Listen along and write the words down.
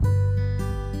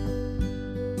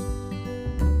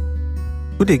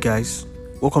Good day, guys.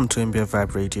 Welcome to MBA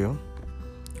Vibe Radio.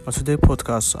 On today's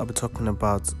podcast, I'll be talking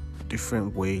about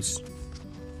different ways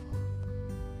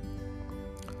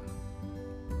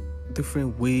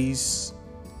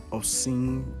of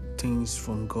seeing things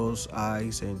from God's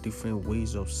eyes and different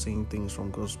ways of seeing things from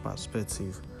God's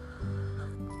perspective.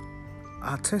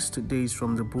 Our text today is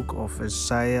from the book of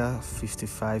Isaiah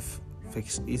 55,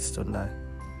 verse 8 to 9.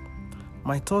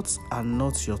 My thoughts are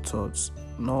not your thoughts,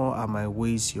 nor are my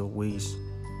ways your ways.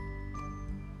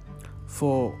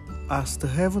 For as the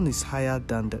heaven is higher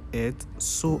than the earth,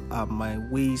 so are my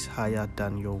ways higher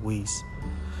than your ways.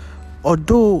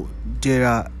 Although there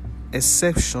are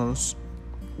exceptions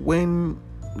when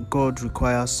God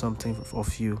requires something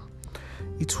of you,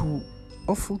 it will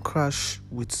often clash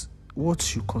with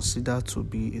what you consider to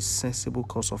be a sensible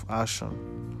course of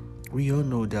action. We all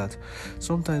know that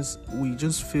sometimes we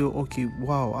just feel, okay,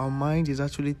 wow, our mind is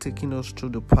actually taking us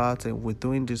through the path and we're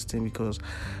doing this thing because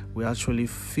we actually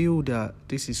feel that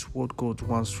this is what God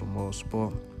wants from us.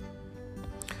 But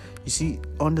you see,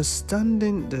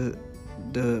 understanding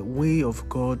the way of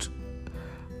God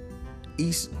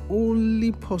is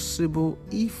only possible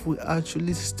if we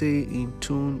actually stay in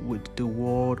tune with the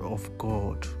Word of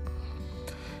God.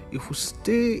 If we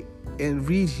stay and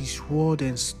read His Word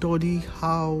and study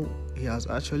how He has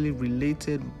actually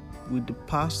related with the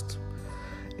past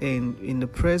and in the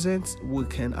present, we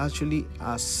can actually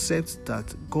accept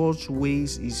that God's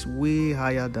ways is way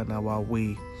higher than our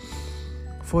way.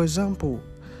 For example,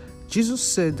 Jesus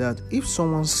said that if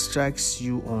someone strikes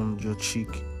you on your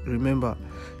cheek, remember,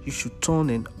 you should turn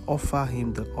and offer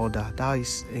him the other. That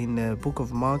is in the book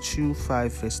of Matthew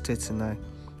 5, verse 39.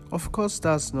 Of course,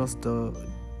 that's not the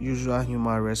usual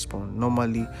human response.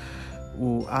 Normally,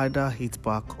 we'll either hit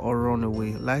back or run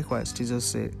away. Likewise, Jesus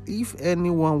said, if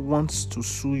anyone wants to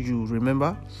sue you,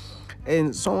 remember,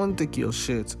 and someone take your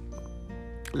shirt,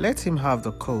 let him have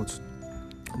the coat.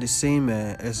 The same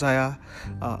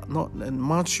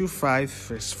Matthew 5,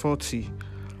 verse 40.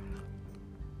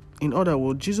 In other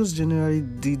words, Jesus generally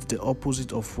did the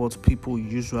opposite of what people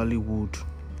usually would.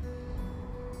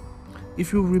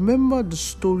 If you remember the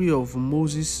story of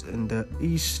Moses and the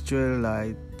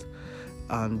Israelites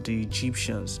and the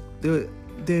Egyptians,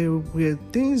 there were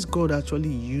things God actually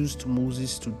used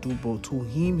Moses to do, but to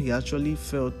him, he actually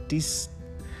felt this.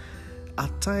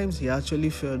 At times, he actually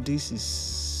felt this is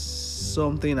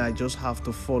something I just have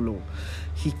to follow.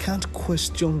 He can't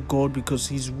question God because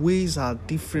his ways are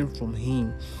different from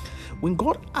him. When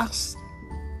God asked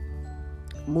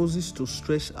Moses to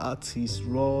stretch out his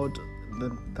rod,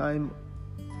 the time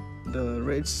the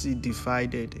Red Sea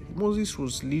divided, Moses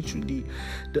was literally,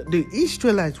 the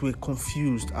Israelites were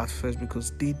confused at first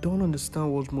because they don't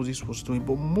understand what Moses was doing,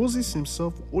 but Moses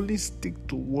himself only stick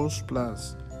to God's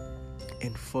plans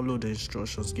and follow the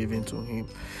instructions given to him,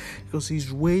 because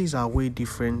his ways are way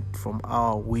different from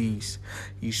our ways.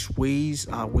 His ways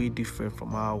are way different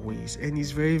from our ways, and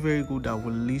it's very, very good that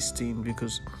we listen,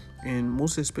 because, and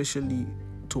most especially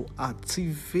to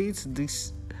activate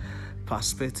this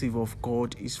perspective of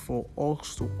God, is for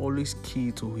us to always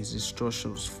key to his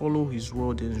instructions, follow his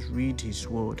word and read his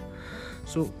word.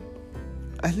 So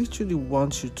I literally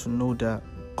want you to know that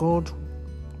God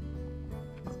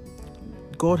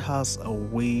has a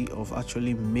way of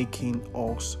actually making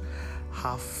us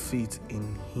have faith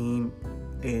in him,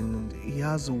 and he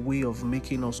has a way of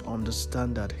making us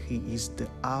understand that he is the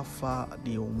Alpha,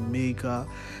 the Omega,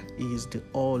 he is the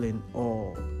all in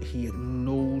all. He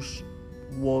knows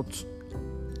what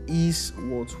is,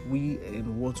 what we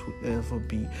and what will ever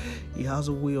be. He has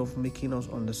a way of making us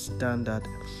understand that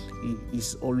he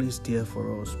is always there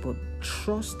for us. But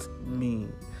trust me,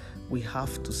 we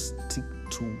have to stick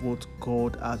to what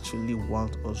God actually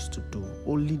wants us to do.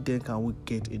 Only then can we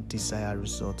get a desired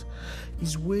result.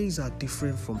 His ways are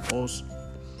different from us.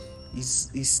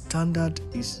 His standard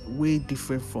is way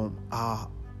different from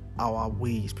our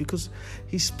ways, because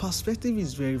his perspective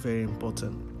is very, very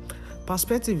important.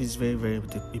 Perspective is very, very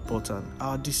important.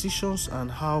 Our decisions and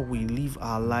how we live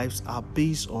our lives are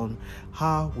based on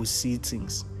how we see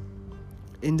things.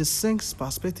 In the sense,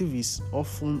 perspective is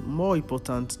often more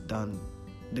important than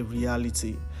the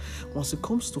reality. Once it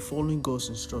comes to following God's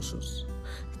instructions,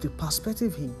 the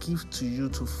perspective he gives to you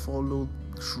to follow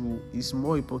through is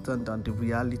more important than the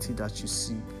reality that you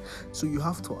see. So you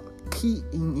have to key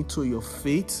into your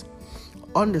faith.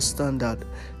 Understand that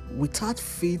without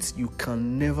faith you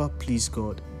can never please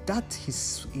God. That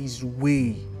is his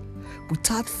way.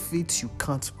 Without faith, you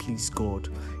can't please God.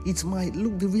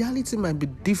 The reality might be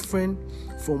different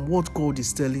from what God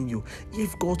is telling you.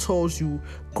 If God tells you,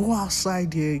 go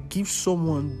outside there, give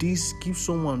someone this, give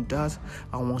someone that,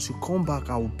 and once you come back,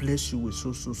 I will bless you with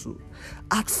so.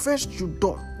 At first, you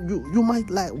might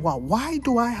like, wow, why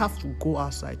do I have to go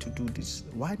outside to do this?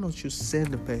 Why not you send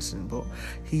the person? But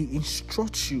He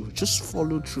instructs you, just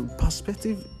follow through.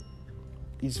 Perspective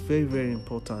is very, very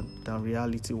important than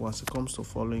reality once it comes to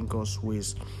following God's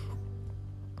ways.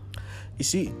 You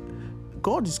see,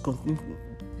 God is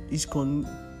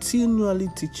continually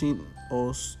teaching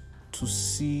us to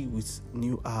see with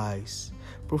new eyes.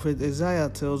 Prophet Isaiah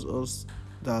tells us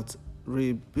that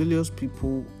rebellious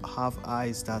people have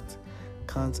eyes that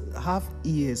can't have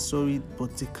ears,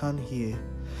 but they can't hear.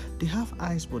 They have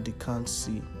eyes but they can't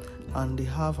see, and they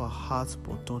have a heart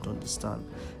but don't understand.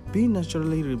 Being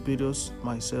naturally rebellious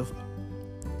myself,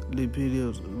 I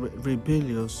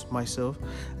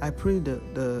pray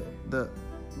that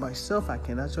myself, I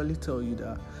can actually tell you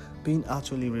that being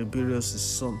actually rebellious is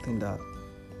something that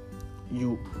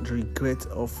you regret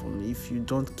often if you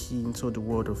don't key into the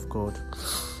word of God.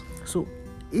 So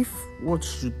if what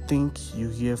you think you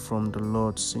hear from the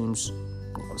Lord seems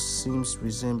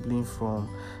resembling from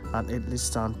an earthly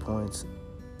standpoint,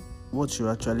 what you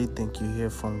actually think you hear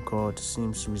from God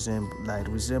seems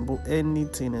resemble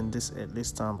anything in this earthly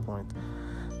standpoint,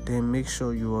 then make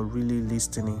sure you are really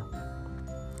listening.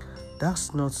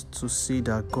 That's not to say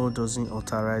that God doesn't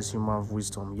authorize human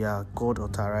wisdom. Yeah, God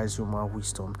authorizes human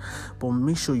wisdom, but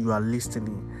make sure you are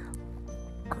listening.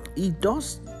 He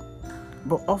does,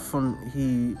 but often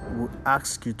He will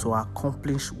ask you to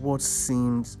accomplish what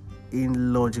seems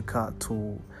illogical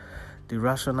to the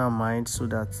rational mind so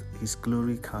that His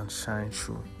glory can shine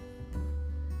through.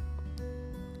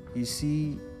 You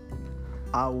see,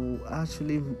 I will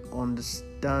actually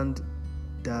understand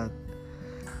that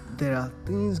there are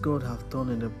things God have done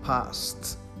in the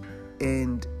past,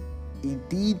 and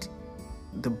indeed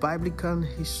the biblical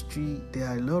history, there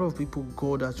are a lot of people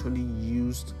God actually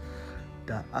used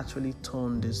that actually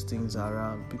turned these things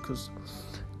around, because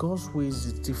God's ways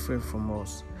is different from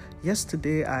us.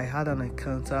 Yesterday, I had an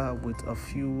encounter with a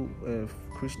few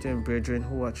Christian brethren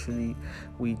who actually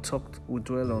we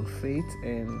dwell on faith,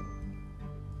 and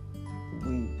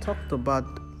we talked about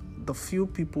the few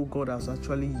people God has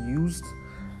actually used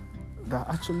that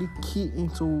actually key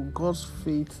into God's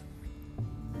faith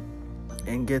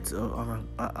and get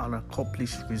an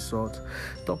accomplished result.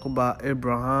 Talk about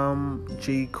Abraham,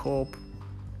 Jacob,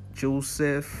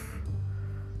 Joseph,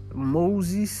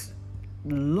 Moses,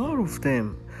 a lot of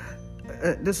them.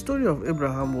 The story of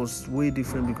Abraham was way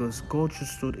different because God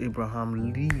just told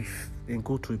Abraham, leave and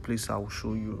go to a place I will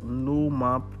show you. No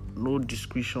map, no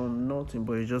description, nothing,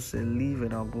 but He just said, leave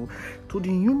and I'll go. To the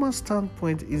human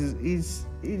standpoint, is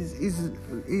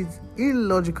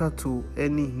illogical to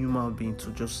any human being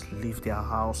to just leave their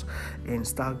house and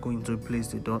start going to a place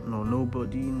they don't know.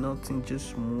 Nobody, nothing,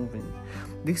 just moving.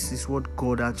 This is what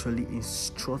God actually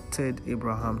instructed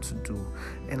Abraham to do,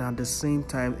 and at the same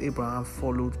time Abraham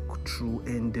followed through,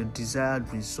 and the desired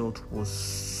result was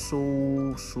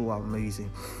so amazing.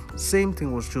 Same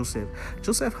thing was Joseph.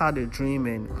 Joseph had a dream,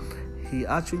 and he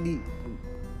actually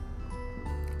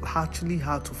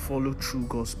had to follow through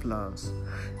God's plans.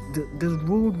 The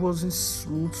road wasn't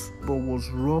smooth but was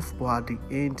rough, but at the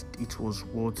end it was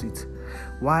worth it.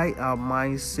 Why am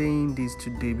I saying this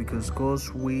today? Because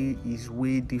God's way is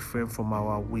way different from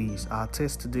our ways. Our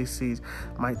text today says,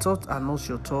 my thoughts are not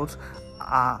your thoughts,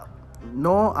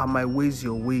 nor are my ways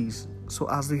your ways. So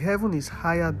as the heaven is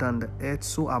higher than the earth,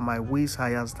 so are my ways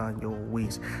higher than your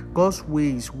ways. God's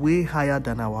way is way higher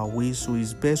than our ways, so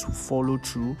it's best to follow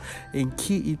through and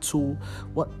key it to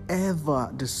whatever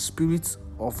the Spirit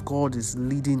of God is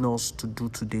leading us to do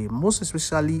today. Most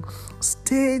especially,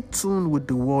 stay tuned with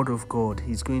the Word of God.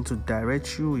 He's going to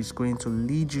direct you. He's going to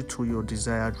lead you to your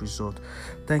desired result.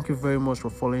 Thank you very much for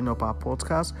following up our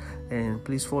podcast, and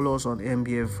please follow us on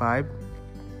MBF Vibe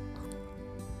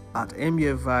at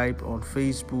MBF Vibe on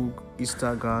Facebook,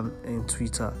 Instagram, and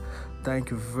Twitter. Thank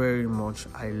you very much.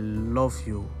 I love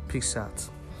you. Peace out.